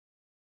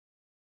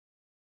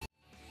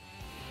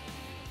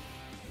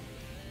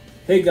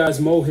Hey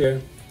guys, Mo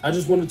here. I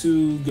just wanted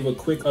to give a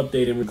quick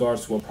update in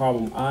regards to a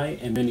problem I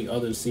and many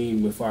others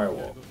seen with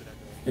Firewall.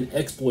 An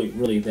exploit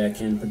really that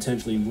can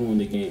potentially ruin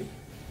the game.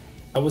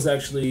 I was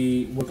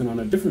actually working on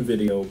a different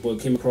video but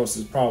came across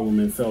this problem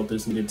and felt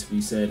this needed to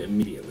be said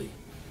immediately.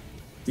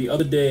 The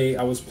other day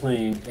I was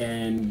playing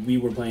and we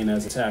were playing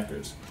as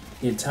attackers.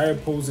 The entire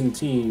opposing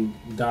team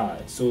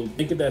died, so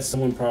thinking that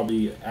someone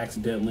probably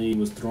accidentally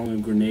was throwing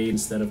a grenade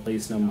instead of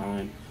placing a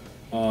mine.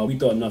 We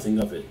thought nothing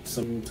of it.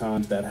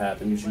 Sometimes that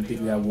happens. You think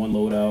you have one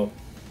loadout,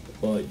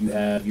 but you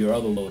have your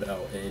other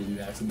loadout and you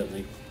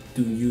accidentally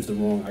use the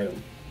wrong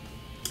item.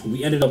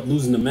 We ended up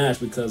losing the match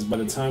because by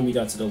the time we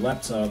got to the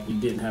laptop, we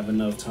didn't have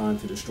enough time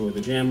to destroy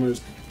the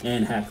jammers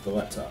and hack the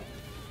laptop.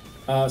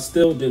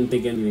 Still didn't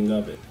think anything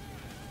of it.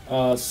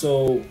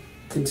 So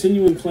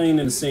continuing playing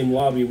in the same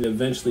lobby, we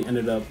eventually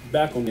ended up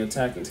back on the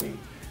attacking team.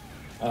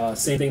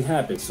 Same thing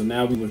happened, so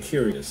now we were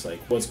curious, like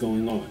what's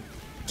going on?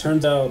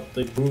 Turns out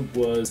the group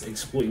was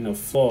exploiting a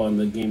flaw in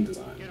the game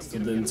design. So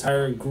the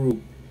entire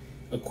group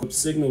equips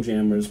signal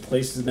jammers,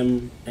 places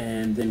them,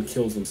 and then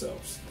kills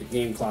themselves. The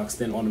game clocks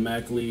then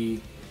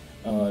automatically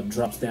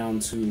drops down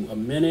to a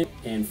minute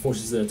and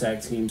forces the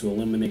attack team to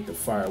eliminate the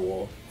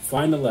firewall,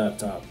 find the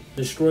laptop,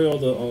 destroy all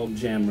the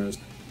jammers,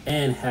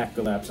 and hack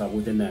the laptop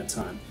within that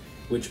time,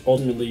 which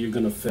ultimately you're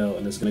going to fail,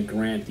 and it's going to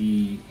grant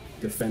the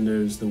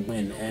defenders the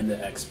win and the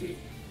XP.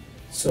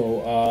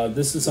 So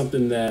this is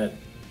something that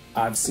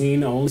I've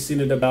only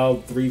seen it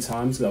about 3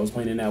 times because I was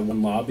playing in that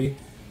one lobby,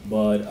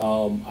 but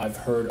I've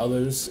heard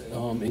others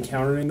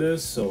encountering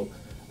this, so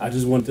I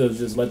just wanted to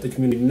just let the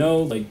community know,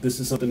 like, this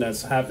is something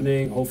that's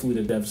happening. Hopefully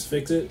the devs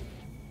fix it.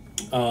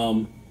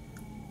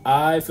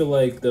 I feel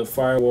like the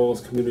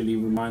Firewalls community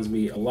reminds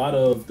me a lot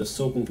of the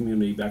Soaking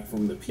community back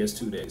from the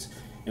PS2 days,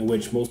 in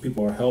which most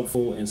people are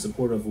helpful and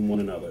supportive of one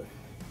another.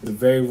 It's a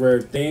very rare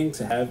thing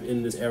to have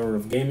in this era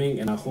of gaming,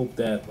 and I hope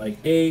that, like,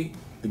 A,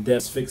 the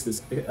devs fix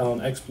this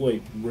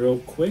exploit real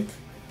quick,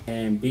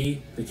 and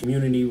B, the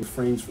community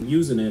refrains from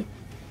using it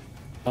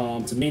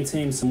to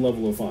maintain some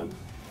level of fun.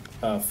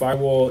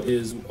 Firewall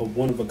is a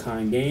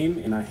one-of-a-kind game,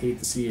 and I hate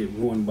to see it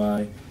ruined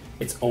by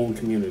its own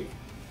community.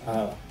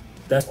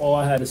 That's all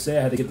I had to say.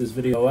 I had to get this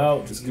video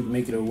out, just to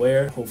make it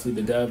aware. Hopefully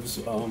the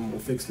devs will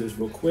fix this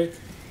real quick.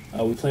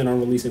 We plan on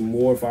releasing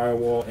more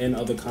Firewall and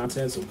other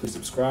content, so please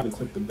subscribe and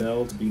click the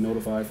bell to be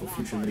notified for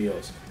future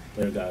videos.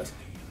 Later, guys.